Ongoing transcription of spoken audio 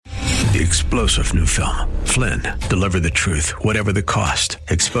The explosive new film, Flynn, deliver the truth, whatever the cost.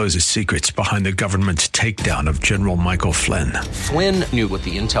 Exposes secrets behind the government's takedown of General Michael Flynn. Flynn knew what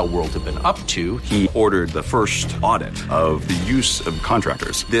the intel world had been up to. He ordered the first audit of the use of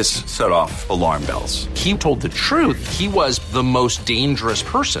contractors. This set off alarm bells. He told the truth. He was the most dangerous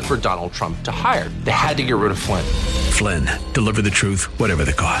person for Donald Trump to hire. They had to get rid of Flynn. Flynn, deliver the truth, whatever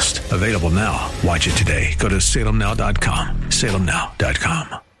the cost. Available now. Watch it today. Go to salemnow.com.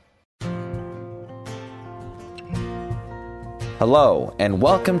 salemnow.com. Hello, and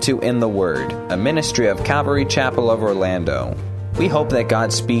welcome to In the Word, a ministry of Calvary Chapel of Orlando. We hope that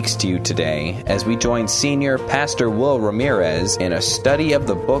God speaks to you today as we join Senior Pastor Will Ramirez in a study of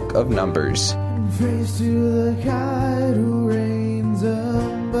the book of Numbers.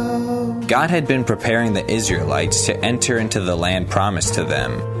 God had been preparing the Israelites to enter into the land promised to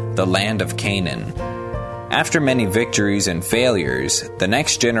them, the land of Canaan. After many victories and failures, the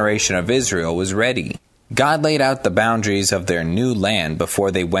next generation of Israel was ready. God laid out the boundaries of their new land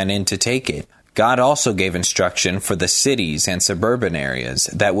before they went in to take it. God also gave instruction for the cities and suburban areas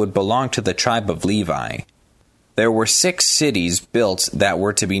that would belong to the tribe of Levi. There were 6 cities built that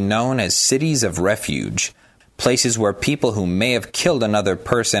were to be known as cities of refuge, places where people who may have killed another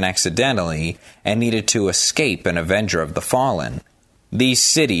person accidentally and needed to escape an avenger of the fallen. These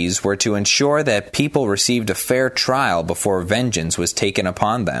cities were to ensure that people received a fair trial before vengeance was taken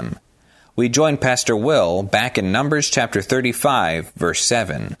upon them. We join Pastor Will back in Numbers chapter 35, verse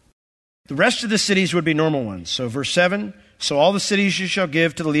 7. The rest of the cities would be normal ones. So verse 7, so all the cities you shall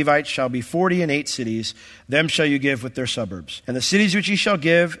give to the Levites shall be 48 cities. Them shall you give with their suburbs. And the cities which ye shall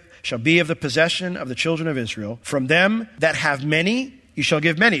give shall be of the possession of the children of Israel. From them that have many, you shall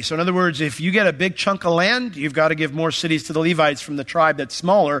give many. So in other words, if you get a big chunk of land, you've got to give more cities to the Levites from the tribe that's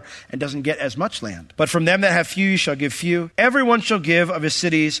smaller and doesn't get as much land. But from them that have few, you shall give few. Everyone shall give of his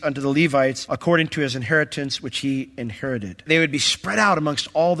cities unto the Levites according to his inheritance which he inherited. They would be spread out amongst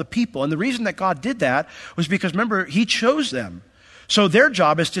all the people. And the reason that God did that was because, remember, he chose them. So their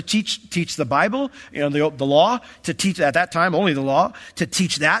job is to teach the Bible, the law, to teach at that time only the law, to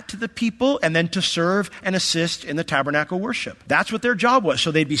teach that to the people, and then to serve and assist in the tabernacle worship. That's what their job was. So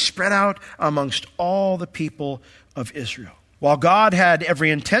they'd be spread out amongst all the people of Israel. While God had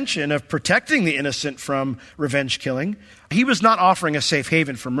every intention of protecting the innocent from revenge killing, he was not offering a safe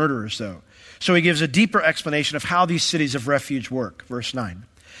haven for murderers, though. So he gives a deeper explanation of how these cities of refuge work. Verse 9.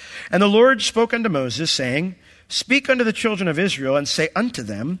 And the Lord spoke unto Moses, saying, Speak unto the children of Israel, and say unto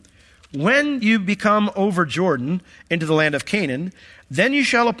them, When you become over Jordan into the land of Canaan, then you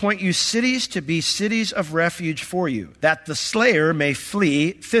shall appoint you cities to be cities of refuge for you, that the slayer may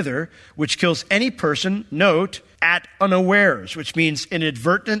flee thither, which kills any person, note, at unawares, which means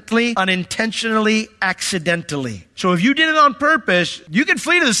inadvertently, unintentionally, accidentally. So if you did it on purpose, you can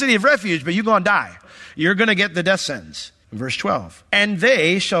flee to the city of refuge, but you're going to die. You're going to get the death sentence. Verse 12, and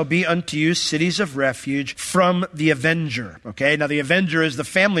they shall be unto you cities of refuge from the avenger. Okay, now the avenger is the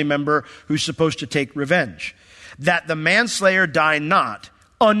family member who's supposed to take revenge. That the manslayer die not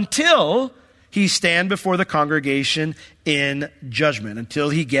until he stand before the congregation in judgment, until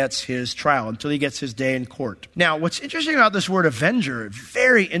he gets his trial, until he gets his day in court. Now, what's interesting about this word avenger,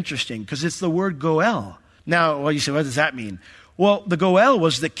 very interesting, because it's the word goel. Now, well, you say, what does that mean? Well, the Goel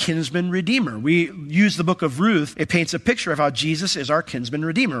was the kinsman redeemer. We use the book of Ruth. It paints a picture of how Jesus is our kinsman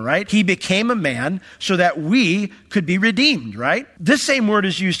redeemer, right? He became a man so that we could be redeemed, right? This same word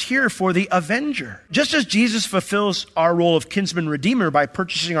is used here for the avenger. Just as Jesus fulfills our role of kinsman redeemer by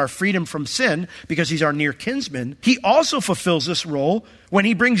purchasing our freedom from sin because he's our near kinsman, he also fulfills this role when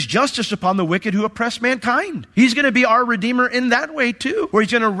he brings justice upon the wicked who oppress mankind. He's going to be our redeemer in that way too, where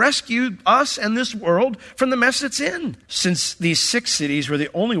he's going to rescue us and this world from the mess it's in. Since these 6 cities were the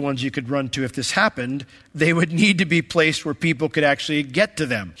only ones you could run to if this happened, they would need to be placed where people could actually get to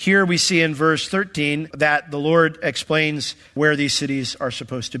them. Here we see in verse 13 that the Lord explains where these cities are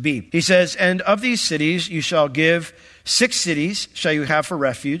supposed to be. He says, and of these cities you shall give 6 cities shall you have for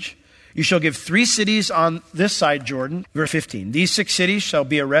refuge. You shall give 3 cities on this side Jordan. Verse 15. These 6 cities shall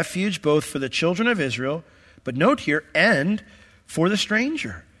be a refuge both for the children of Israel, but note here, and for the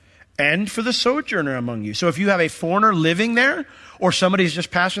stranger, and for the sojourner among you. So if you have a foreigner living there, or somebody's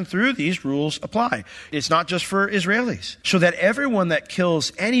just passing through, these rules apply. It's not just for Israelis. So that everyone that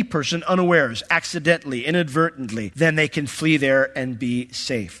kills any person unawares, accidentally, inadvertently, then they can flee there and be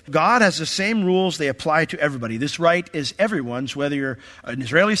safe. God has the same rules. They apply to everybody. This right is everyone's, whether you're an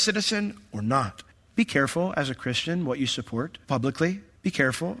Israeli citizen or not. Be careful as a Christian what you support publicly. Be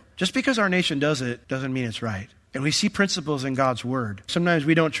careful. Just because our nation does it doesn't mean it's right. And we see principles in God's word. Sometimes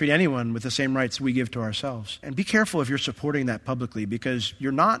we don't treat anyone with the same rights we give to ourselves. And be careful if you're supporting that publicly, because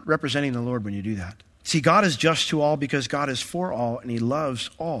you're not representing the Lord when you do that. See, God is just to all because God is for all and he loves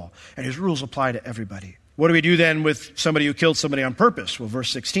all. And his rules apply to everybody. What do we do then with somebody who killed somebody on purpose? Well, verse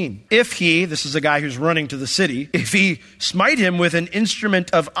 16. If he, this is a guy who's running to the city, if he smite him with an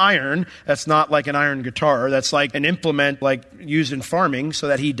instrument of iron, that's not like an iron guitar, that's like an implement like used in farming so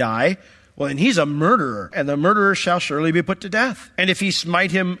that he die, well, then he's a murderer, and the murderer shall surely be put to death. And if he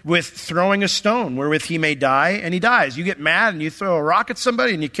smite him with throwing a stone, wherewith he may die, and he dies. You get mad and you throw a rock at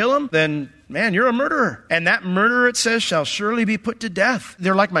somebody and you kill him, then man, you're a murderer. And that murderer, it says, shall surely be put to death.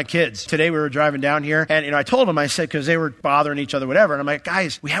 They're like my kids. Today we were driving down here, and I told them, I said, because they were bothering each other, whatever. And I'm like,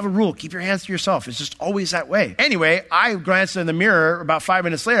 guys, we have a rule. Keep your hands to yourself. It's just always that way. Anyway, I glanced in the mirror about 5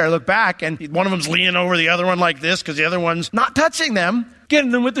 minutes later. I look back, and one of them's leaning over the other one like this because the other one's not touching them,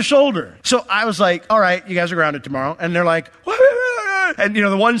 getting them with the shoulder. So I was like, all right, you guys are grounded tomorrow. And they're like, what? And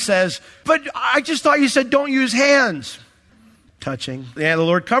the one says, but I just thought you said don't use hands. Touching. Yeah, the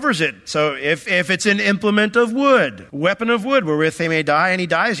Lord covers it. So if it's an implement of wood, weapon of wood, wherewith they may die, and he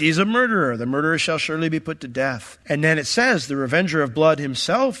dies, he's a murderer. The murderer shall surely be put to death. And then it says, the revenger of blood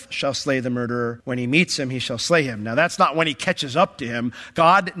himself shall slay the murderer. When he meets him, he shall slay him. Now that's not when he catches up to him.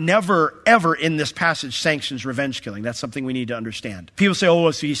 God never, ever in this passage sanctions revenge killing. That's something we need to understand. People say, oh,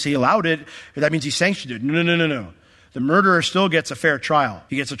 well, so he allowed it. That means he sanctioned it. No. The murderer still gets a fair trial.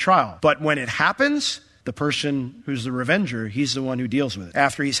 He gets a trial. But when it happens, the person who's the revenger, he's the one who deals with it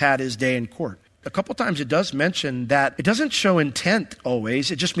after he's had his day in court. A couple times it does mention that it doesn't show intent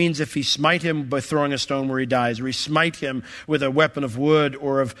always. It just means if he smite him by throwing a stone where he dies, or he smite him with a weapon of wood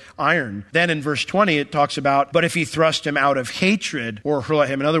or of iron. Then in verse 20 it talks about, but if he thrust him out of hatred or hurl at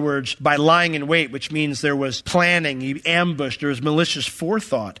him, in other words, by lying in wait, which means there was planning, he ambushed, there was malicious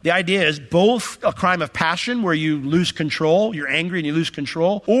forethought. The idea is both a crime of passion where you lose control, you're angry and you lose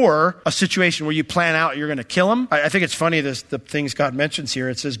control, or a situation where you plan out you're going to kill him. I think it's funny, the things God mentions here.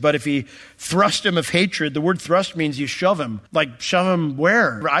 It says, but if he thrust him of hatred. The word thrust means you shove him. Like, shove him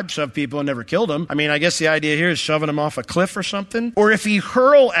where? I've shoved people and never killed them. I mean, I guess the idea here is shoving him off a cliff or something. Or if he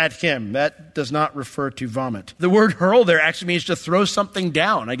hurl at him, that does not refer to vomit. The word hurl there actually means to throw something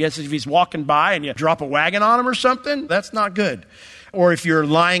down. I guess if he's walking by and you drop a wagon on him or something, that's not good. Or if you're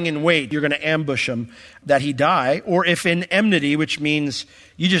lying in wait, you're going to ambush him, that he die. Or if in enmity, which means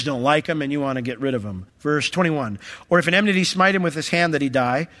you just don't like him and you want to get rid of him. Verse 21. Or if in enmity smite him with his hand that he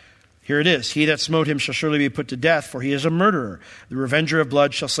die. Here it is. He that smote him shall surely be put to death, for he is a murderer. The revenger of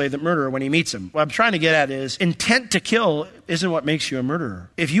blood shall slay the murderer when he meets him. What I'm trying to get at is intent to kill isn't what makes you a murderer.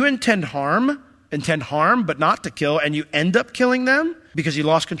 If you intend harm but not to kill, and you end up killing them because you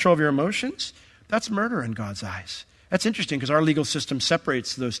lost control of your emotions, that's murder in God's eyes. That's interesting because our legal system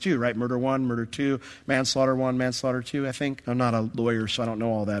separates those two, right? Murder 1, murder 2, manslaughter 1, manslaughter 2, I think. I'm not a lawyer, so I don't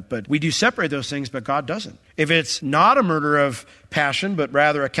know all that. But we do separate those things, but God doesn't. If it's not a murder of passion, but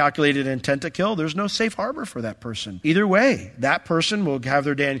rather a calculated intent to kill, there's no safe harbor for that person. Either way, that person will have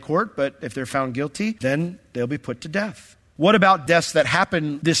their day in court, but if they're found guilty, then they'll be put to death. What about deaths that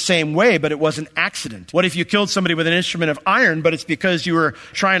happen this same way, but it was an accident? What if you killed somebody with an instrument of iron, but it's because you were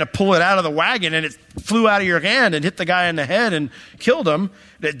trying to pull it out of the wagon and it flew out of your hand and hit the guy in the head and killed him?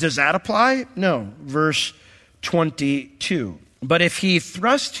 Does that apply? No. Verse 22. But if he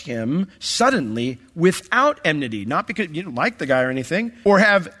thrust him suddenly without enmity, not because you didn't like the guy or anything, or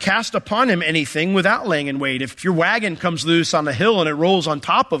have cast upon him anything without laying in wait. If your wagon comes loose on the hill and it rolls on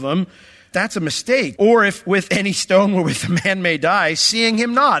top of him, that's a mistake. Or if with any stone wherewith a man may die, seeing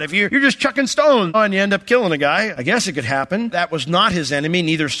him not. If you're just chucking stones and you end up killing a guy, I guess it could happen. That was not his enemy,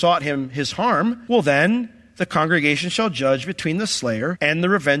 neither sought him his harm. Well then, the congregation shall judge between the slayer and the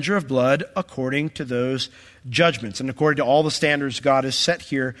revenger of blood according to those judgments and according to all the standards God has set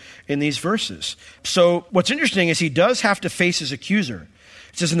here in these verses. So what's interesting is he does have to face his accuser.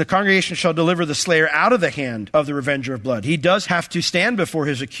 It says, and the congregation shall deliver the slayer out of the hand of the revenger of blood. He does have to stand before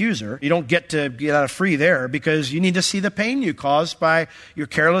his accuser. You don't get to get out of free there because you need to see the pain you caused by your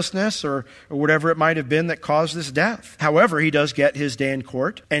carelessness or whatever it might have been that caused this death. However, he does get his day in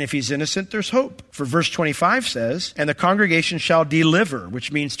court, and if he's innocent, there's hope. For verse 25 says, and the congregation shall deliver,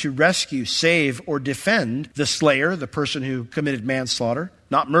 which means to rescue, save, or defend the slayer, the person who committed manslaughter.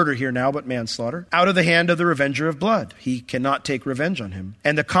 Not murder here now, but manslaughter. Out of the hand of the revenger of blood. He cannot take revenge on him.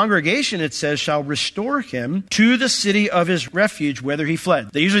 And the congregation, it says, shall restore him to the city of his refuge, whither he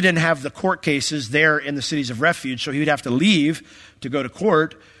fled. They usually didn't have the court cases there in the cities of refuge, so he would have to leave to go to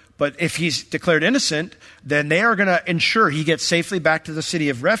court. But if he's declared innocent, then they are going to ensure he gets safely back to the city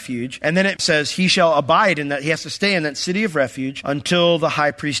of refuge. And then it says he shall abide in that, he has to stay in that city of refuge until the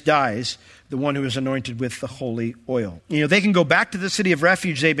high priest dies. the one who is anointed with the holy oil. They can go back to the city of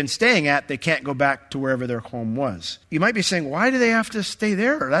refuge they've been staying at. They can't go back to wherever their home was. You might be saying, why do they have to stay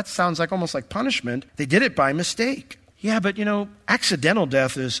there? That sounds like almost like punishment. They did it by mistake. Yeah, but accidental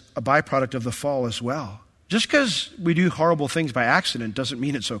death is a byproduct of the fall as well. Just because we do horrible things by accident doesn't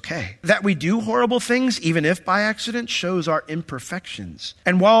mean it's okay. That we do horrible things, even if by accident, shows our imperfections.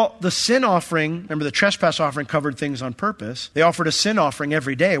 And while the sin offering, remember the trespass offering covered things on purpose, they offered a sin offering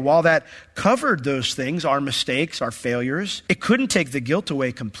every day. While that covered those things, our mistakes, our failures, it couldn't take the guilt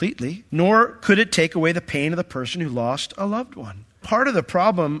away completely, nor could it take away the pain of the person who lost a loved one. Part of the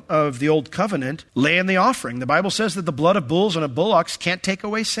problem of the old covenant lay in the offering. The Bible says that the blood of bulls and of bullocks can't take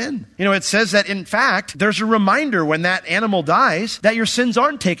away sin. It says that, in fact, there's a reminder when that animal dies that your sins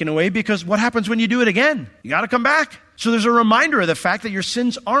aren't taken away, because what happens when you do it again? You got to come back. So there's a reminder of the fact that your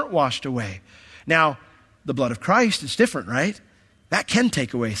sins aren't washed away. Now, the blood of Christ is different, right? That can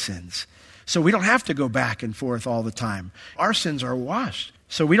take away sins. So we don't have to go back and forth all the time. Our sins are washed.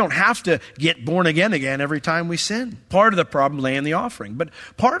 So we don't have to get born again every time we sin. Part of the problem lay in the offering, but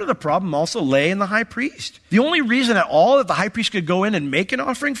part of the problem also lay in the high priest. The only reason at all that the high priest could go in and make an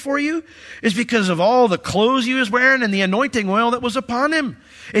offering for you is because of all the clothes he was wearing and the anointing oil that was upon him.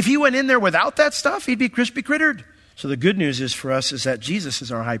 If he went in there without that stuff, he'd be crispy crittered. So the good news is for us is that Jesus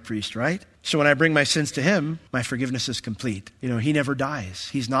is our high priest, right? So when I bring my sins to him, my forgiveness is complete. He never dies.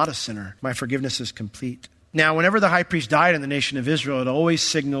 He's not a sinner. My forgiveness is complete. Now, whenever the high priest died in the nation of Israel, it always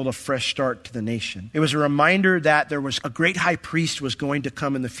signaled a fresh start to the nation. It was a reminder that there was a great high priest was going to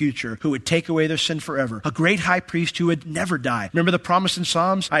come in the future who would take away their sin forever. A great high priest who would never die. Remember the promise in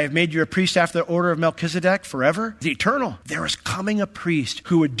Psalms? I have made you a priest after the order of Melchizedek forever. It's eternal. There was coming a priest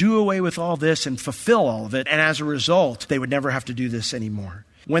who would do away with all this and fulfill all of it. And as a result, they would never have to do this anymore.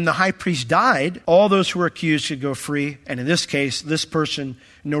 When the high priest died, all those who were accused could go free. And in this case, this person,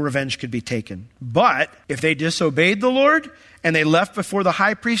 no revenge could be taken. But if they disobeyed the Lord and they left before the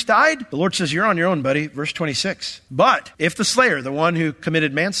high priest died, the Lord says, you're on your own, buddy. Verse 26. But if the slayer, the one who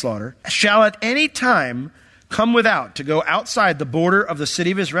committed manslaughter, shall at any time come without to go outside the border of the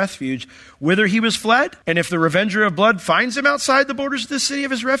city of his refuge, whither he was fled, and if the revenger of blood finds him outside the borders of the city of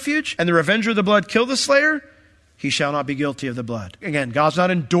his refuge, and the revenger of the blood kill the slayer, he shall not be guilty of the blood. Again, God's not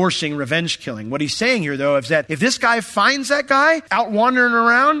endorsing revenge killing. What he's saying here, though, is that if this guy finds that guy out wandering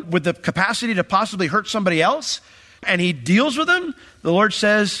around with the capacity to possibly hurt somebody else, and he deals with him, the Lord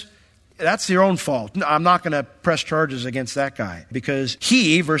says, that's your own fault. No, I'm not going to press charges against that guy, because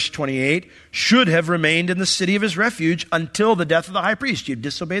he, verse 28, should have remained in the city of his refuge until the death of the high priest. You've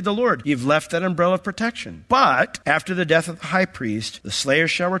disobeyed the Lord. You've left that umbrella of protection. But after the death of the high priest, the slayer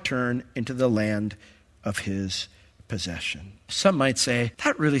shall return into the land of his possession. Some might say,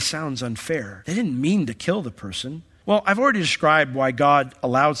 that really sounds unfair. They didn't mean to kill the person. Well, I've already described why God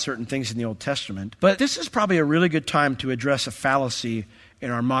allowed certain things in the Old Testament, but this is probably a really good time to address a fallacy in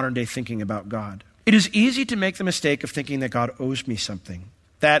our modern day thinking about God. It is easy to make the mistake of thinking that God owes me something,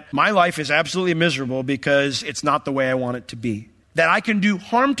 that my life is absolutely miserable because it's not the way I want it to be, that I can do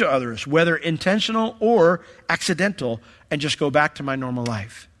harm to others, whether intentional or accidental, and just go back to my normal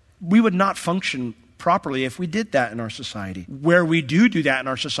life. We would not function properly if we did that in our society. Where we do that in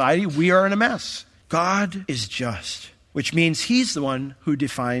our society, we are in a mess. God is just, which means he's the one who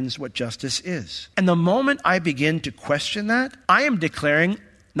defines what justice is. And the moment I begin to question that, I am declaring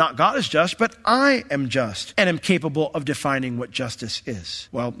not God is just, but I am just and am capable of defining what justice is.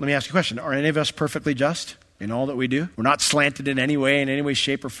 Well, let me ask you a question. Are any of us perfectly just in all that we do? We're not slanted in any way,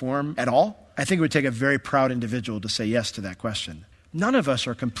 shape, or form at all? I think it would take a very proud individual to say yes to that question. None of us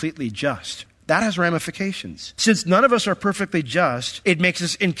are completely just. That has ramifications. Since none of us are perfectly just, it makes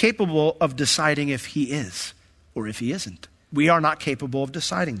us incapable of deciding if he is or if he isn't. We are not capable of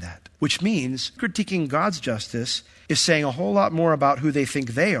deciding that, which means critiquing God's justice is saying a whole lot more about who they think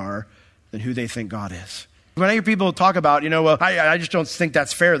they are than who they think God is. When I hear people talk about, I just don't think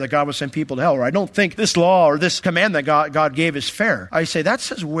that's fair that God would send people to hell, or I don't think this law or this command that God gave is fair. I say that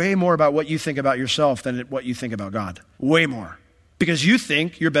says way more about what you think about yourself than what you think about God. Way more. Because you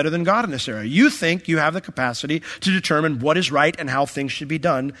think you're better than God in this area. You think you have the capacity to determine what is right and how things should be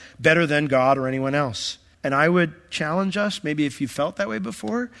done better than God or anyone else. And I would challenge us, maybe if you felt that way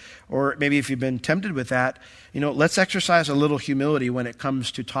before, or maybe if you've been tempted with that, let's exercise a little humility when it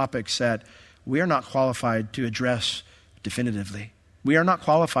comes to topics that we are not qualified to address definitively. We are not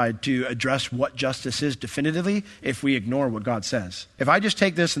qualified to address what justice is definitively if we ignore what God says. If I just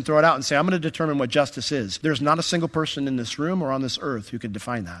take this and throw it out and say, I'm going to determine what justice is, there's not a single person in this room or on this earth who can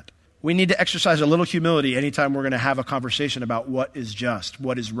define that. We need to exercise a little humility anytime we're going to have a conversation about what is just,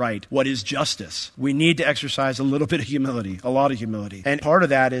 what is right, what is justice. We need to exercise a little bit of humility, a lot of humility. And part of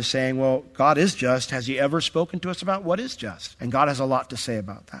that is saying, well, God is just. Has he ever spoken to us about what is just? And God has a lot to say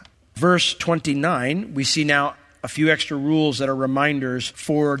about that. Verse 29, we see now a few extra rules that are reminders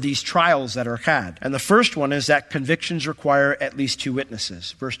for these trials that are had. And the first one is that convictions require at least 2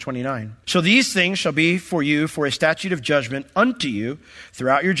 witnesses. Verse 29. So these things shall be for you for a statute of judgment unto you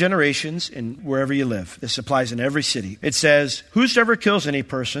throughout your generations and wherever you live. This applies in every city. It says, whosoever kills any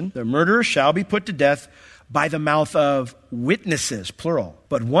person, the murderer shall be put to death by the mouth of witnesses, plural.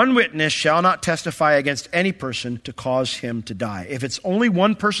 But one witness shall not testify against any person to cause him to die. If it's only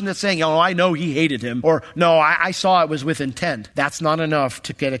one person that's saying, oh, I know he hated him, or no, I saw it was with intent, that's not enough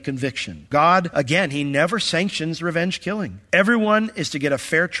to get a conviction. God, again, he never sanctions revenge killing. Everyone is to get a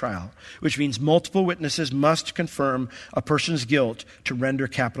fair trial, which means multiple witnesses must confirm a person's guilt to render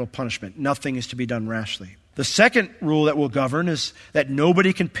capital punishment. Nothing is to be done rashly. The second rule that will govern is that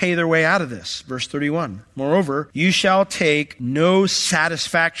nobody can pay their way out of this. Verse 31. Moreover, you shall take no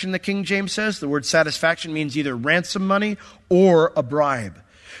satisfaction, the King James says. The word satisfaction means either ransom money or a bribe.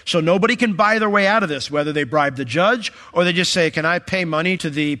 So nobody can buy their way out of this, whether they bribe the judge or they just say, can I pay money to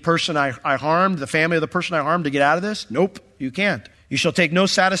the person I harmed, the family of the person I harmed to get out of this? Nope, you can't. You shall take no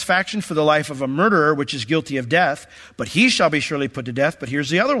satisfaction for the life of a murderer, which is guilty of death, but he shall be surely put to death. But here's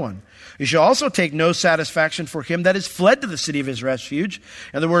the other one. You shall also take no satisfaction for him that is fled to the city of his refuge.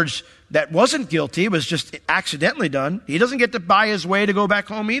 In other words, that wasn't guilty, was just accidentally done. He doesn't get to buy his way to go back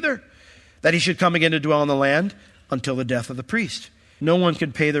home either. That he should come again to dwell in the land until the death of the priest. No one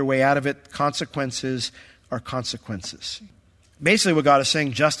can pay their way out of it. Consequences are consequences. Basically what God is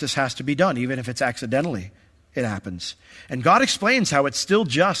saying, justice has to be done, even if it's accidentally. It happens. And God explains how it's still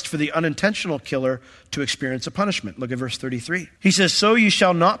just for the unintentional killer to experience a punishment. Look at verse 33. He says, so you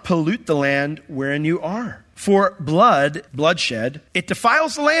shall not pollute the land wherein you are. For bloodshed, it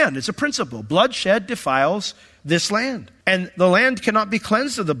defiles the land. It's a principle. Bloodshed defiles this land. And the land cannot be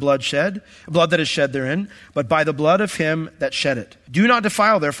cleansed of the blood that is shed therein, but by the blood of him that shed it. Do not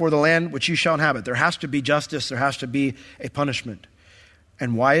defile, therefore, the land which you shall inhabit. There has to be justice. There has to be a punishment.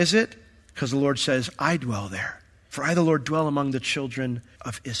 And why is it? Because the Lord says, I dwell there. For I, the Lord, dwell among the children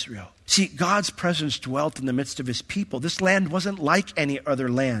of Israel. See, God's presence dwelt in the midst of his people. This land wasn't like any other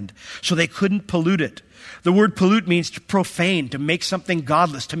land, so they couldn't pollute it. The word pollute means to profane, to make something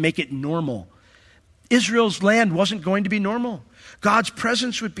godless, to make it normal. Israel's land wasn't going to be normal. God's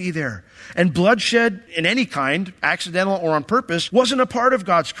presence would be there. And bloodshed in any kind, accidental or on purpose, wasn't a part of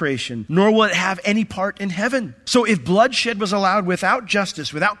God's creation, nor will it have any part in heaven. So if bloodshed was allowed without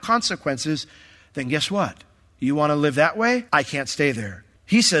justice, without consequences, then guess what? You want to live that way? I can't stay there.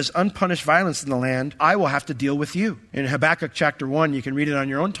 He says, unpunished violence in the land, I will have to deal with you. In Habakkuk chapter 1, you can read it on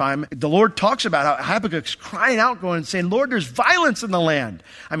your own time. The Lord talks about how Habakkuk's crying out, going and saying, Lord, there's violence in the land.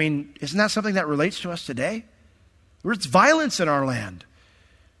 I mean, isn't that something that relates to us today? There's violence in our land.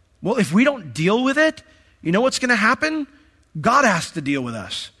 Well, if we don't deal with it, you know what's going to happen? God has to deal with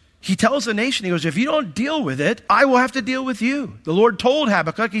us. He tells the nation, he goes, if you don't deal with it, I will have to deal with you. The Lord told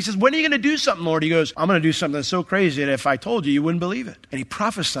Habakkuk, he says, when are you going to do something, Lord? He goes, I'm going to do something that's so crazy that if I told you, you wouldn't believe it. And he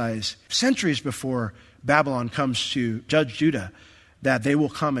prophesies centuries before Babylon comes to judge Judah that they will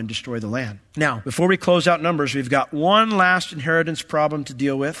come and destroy the land. Now, before we close out Numbers, we've got one last inheritance problem to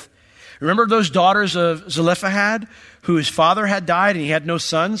deal with. Remember those daughters of Zelophehad, whose father had died and he had no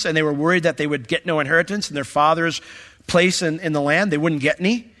sons, and they were worried that they would get no inheritance in their father's place in the land? They wouldn't get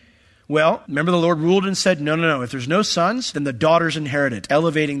any. Well, remember the Lord ruled and said, no. If there's no sons, then the daughters inherit it,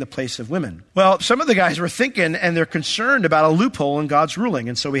 elevating the place of women. Well, some of the guys were thinking, and they're concerned about a loophole in God's ruling.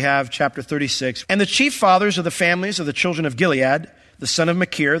 And so we have chapter 36. And the chief fathers of the families of the children of Gilead, the son of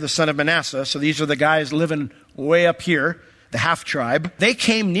Machir, the son of Manasseh, so these are the guys living way up here, the half tribe, they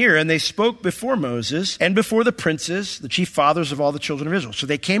came near and they spoke before Moses and before the princes, the chief fathers of all the children of Israel. So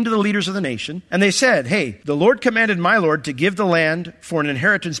they came to the leaders of the nation and they said, hey, the Lord commanded my Lord to give the land for an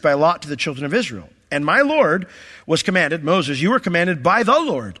inheritance by lot to the children of Israel. And my Lord was commanded, Moses, you were commanded by the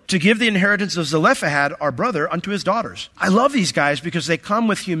Lord to give the inheritance of Zelophehad, our brother, unto his daughters. I love these guys because they come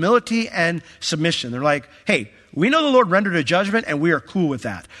with humility and submission. They're like, hey, we know the Lord rendered a judgment and we are cool with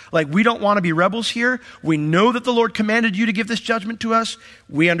that. Like, we don't want to be rebels here. We know that the Lord commanded you to give this judgment to us.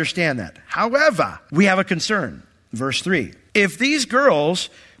 We understand that. However, we have a concern. Verse 3, if these girls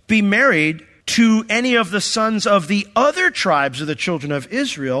be married to any of the sons of the other tribes of the children of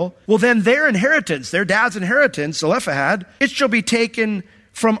Israel, well, then their inheritance, their dad's inheritance, Zelophehad, it shall be taken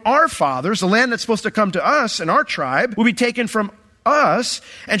from our fathers. The land that's supposed to come to us and our tribe will be taken from us,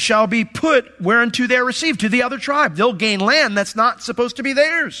 and shall be put whereunto they are received, to the other tribe. They'll gain land that's not supposed to be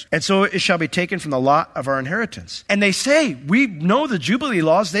theirs. And so it shall be taken from the lot of our inheritance. And they say, we know the Jubilee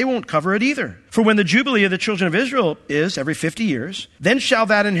laws, they won't cover it either. For when the Jubilee of the children of Israel is every 50 years, then shall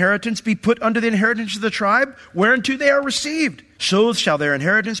that inheritance be put under the inheritance of the tribe whereunto they are received. So shall their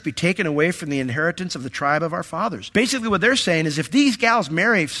inheritance be taken away from the inheritance of the tribe of our fathers. Basically what they're saying is if these gals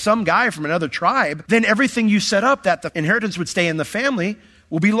marry some guy from another tribe, then everything you set up that the inheritance would stay in the family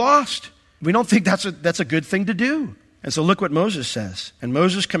will be lost. We don't think that's a good thing to do. And so look what Moses says. And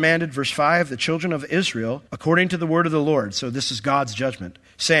Moses commanded, verse 5, the children of Israel, according to the word of the Lord. So this is God's judgment,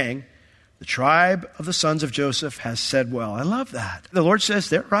 saying, the tribe of the sons of Joseph has said well. I love that. The Lord says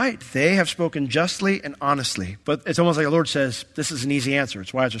they're right. They have spoken justly and honestly. But it's almost like the Lord says, this is an easy answer.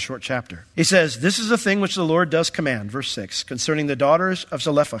 It's why it's a short chapter. He says, this is a thing which the Lord does command, verse 6, concerning the daughters of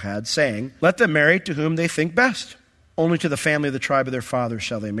Zelophehad, saying, let them marry to whom they think best. Only to the family of the tribe of their fathers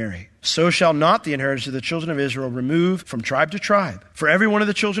shall they marry. So shall not the inheritance of the children of Israel remove from tribe to tribe. For every one of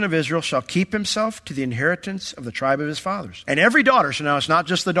the children of Israel shall keep himself to the inheritance of the tribe of his fathers. And every daughter, so now it's not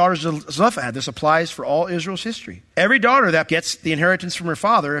just the daughters of Zelophehad, this applies for all Israel's history. Every daughter that gets the inheritance from her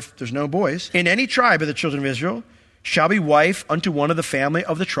father, if there's no boys, in any tribe of the children of Israel, shall be wife unto one of the family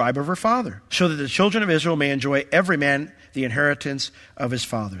of the tribe of her father, so that the children of Israel may enjoy every man the inheritance of his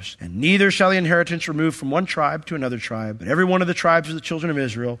fathers. And neither shall the inheritance remove from one tribe to another tribe, but every one of the tribes of the children of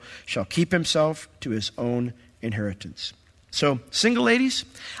Israel shall keep himself to his own inheritance. So, single ladies,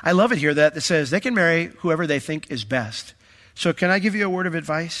 I love it here that it says they can marry whoever they think is best. So can I give you a word of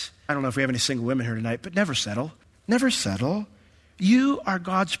advice? I don't know if we have any single women here tonight, but never settle. Never settle. You are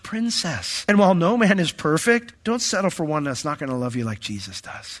God's princess. And while no man is perfect, don't settle for one that's not going to love you like Jesus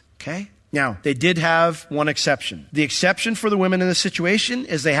does. Okay? Now, they did have one exception. The exception for the women in this situation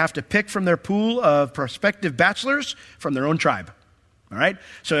is they have to pick from their pool of prospective bachelors from their own tribe. All right?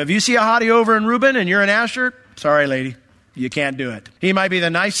 So if you see a hottie over in Reuben and you're in Asher, sorry, lady. You can't do it. He might be the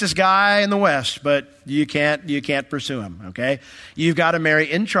nicest guy in the West, but you can't pursue him, okay? You've got to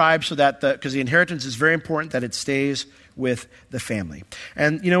marry in tribe so that because the inheritance is very important that it stays with the family.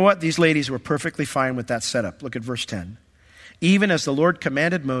 And you know what? These ladies were perfectly fine with that setup. Look at verse 10. Even as the Lord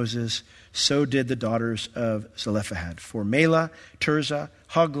commanded Moses, so did the daughters of Zelophehad. For Mela, Tirzah,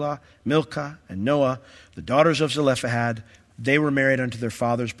 Hoglah, Milcah, and Noah, the daughters of Zelophehad, they were married unto their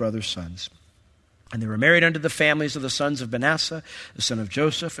father's brothers' sons. And they were married unto the families of the sons of Manasseh, the son of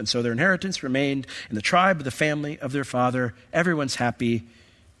Joseph, and so their inheritance remained in the tribe of the family of their father. Everyone's happy,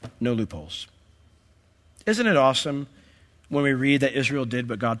 no loopholes. Isn't it awesome when we read that Israel did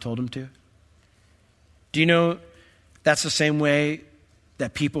what God told them to? Do you know that's the same way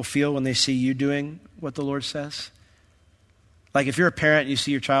that people feel when they see you doing what the Lord says? Like if you're a parent and you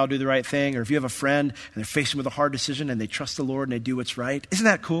see your child do the right thing, or if you have a friend and they're facing with a hard decision and they trust the Lord and they do what's right. Isn't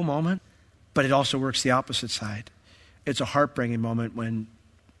that a cool moment? But it also works the opposite side. It's a heartbreaking moment when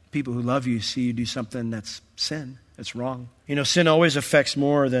people who love you see you do something that's sin, that's wrong. You know, sin always affects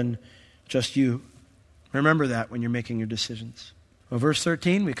more than just you. Remember that when you're making your decisions. Well, verse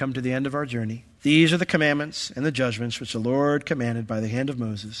 13, we come to the end of our journey. These are the commandments and the judgments which the Lord commanded by the hand of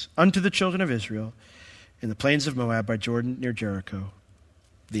Moses unto the children of Israel in the plains of Moab by Jordan near Jericho.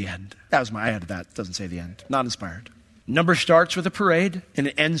 The end. I added that. It doesn't say the end. Not inspired. Number starts with a parade, and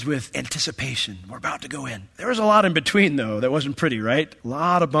it ends with anticipation. We're about to go in. There was a lot in between, though, that wasn't pretty, right? A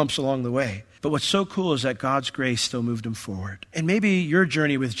lot of bumps along the way. But what's so cool is that God's grace still moved him forward. And maybe your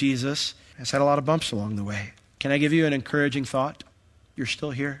journey with Jesus has had a lot of bumps along the way. Can I give you an encouraging thought? You're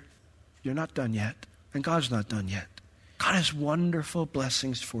still here. You're not done yet. And God's not done yet. God has wonderful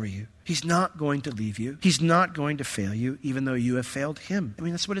blessings for you. He's not going to leave you. He's not going to fail you, even though you have failed him. I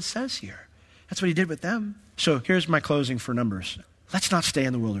mean, that's what it says here. That's what he did with them. So here's my closing for Numbers. Let's not stay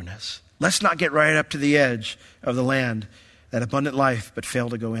in the wilderness. Let's not get right up to the edge of the land, that abundant life, but fail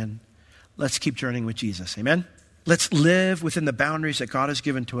to go in. Let's keep journeying with Jesus. Amen? Let's live within the boundaries that God has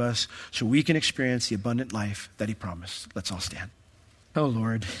given to us so we can experience the abundant life that he promised. Let's all stand. Oh,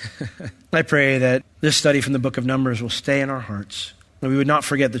 Lord, I pray that this study from the book of Numbers will stay in our hearts, that we would not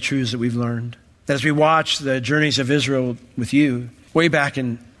forget the truths that we've learned, that as we watch the journeys of Israel with you way back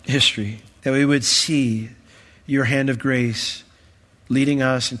in history, that we would see your hand of grace leading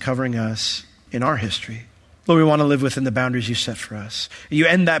us and covering us in our history. Lord, we want to live within the boundaries you set for us. You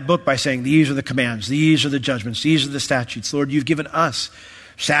end that book by saying, these are the commands, these are the judgments, these are the statutes. Lord, you've given us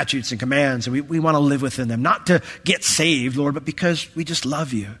statutes and commands, and we want to live within them. Not to get saved, Lord, but because we just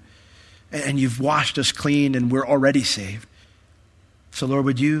love you. And you've washed us clean, and we're already saved. So, Lord,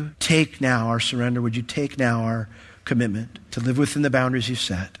 would you take now our surrender? Would you take now our commitment to live within the boundaries you've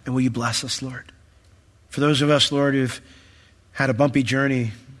set? And will you bless us, Lord? For those of us, Lord, who've had a bumpy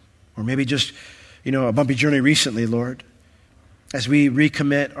journey, or maybe just, a bumpy journey recently, Lord, as we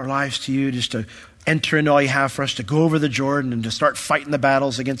recommit our lives to you, just to enter into all you have for us, to go over the Jordan and to start fighting the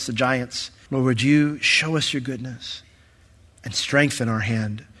battles against the giants, Lord, would you show us your goodness and strengthen our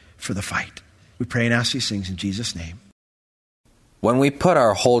hand for the fight? We pray and ask these things in Jesus' name. When we put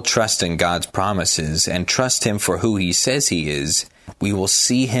our whole trust in God's promises and trust Him for who He says He is, we will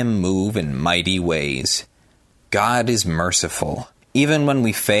see Him move in mighty ways. God is merciful. Even when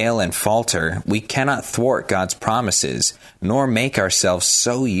we fail and falter, we cannot thwart God's promises, nor make ourselves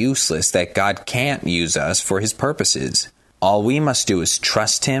so useless that God can't use us for His purposes. All we must do is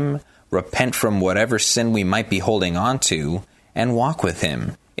trust Him, repent from whatever sin we might be holding on to, and walk with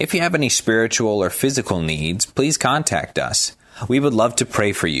Him. If you have any spiritual or physical needs, please contact us. We would love to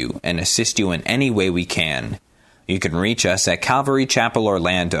pray for you and assist you in any way we can. You can reach us at Calvary Chapel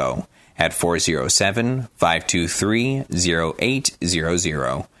Orlando at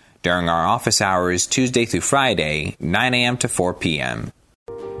 407-523-0800 during our office hours Tuesday through Friday, 9 a.m. to 4 p.m.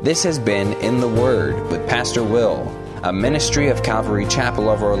 This has been In the Word with Pastor Will, a ministry of Calvary Chapel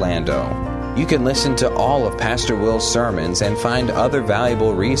of Orlando. You can listen to all of Pastor Will's sermons and find other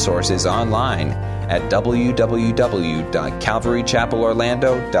valuable resources online at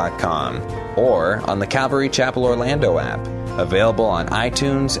www.calvarychapelorlando.com or on the Calvary Chapel Orlando app, available on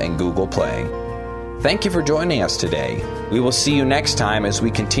iTunes and Google Play. Thank you for joining us today. We will see you next time as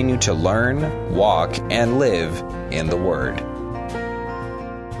we continue to learn, walk, and live in the Word.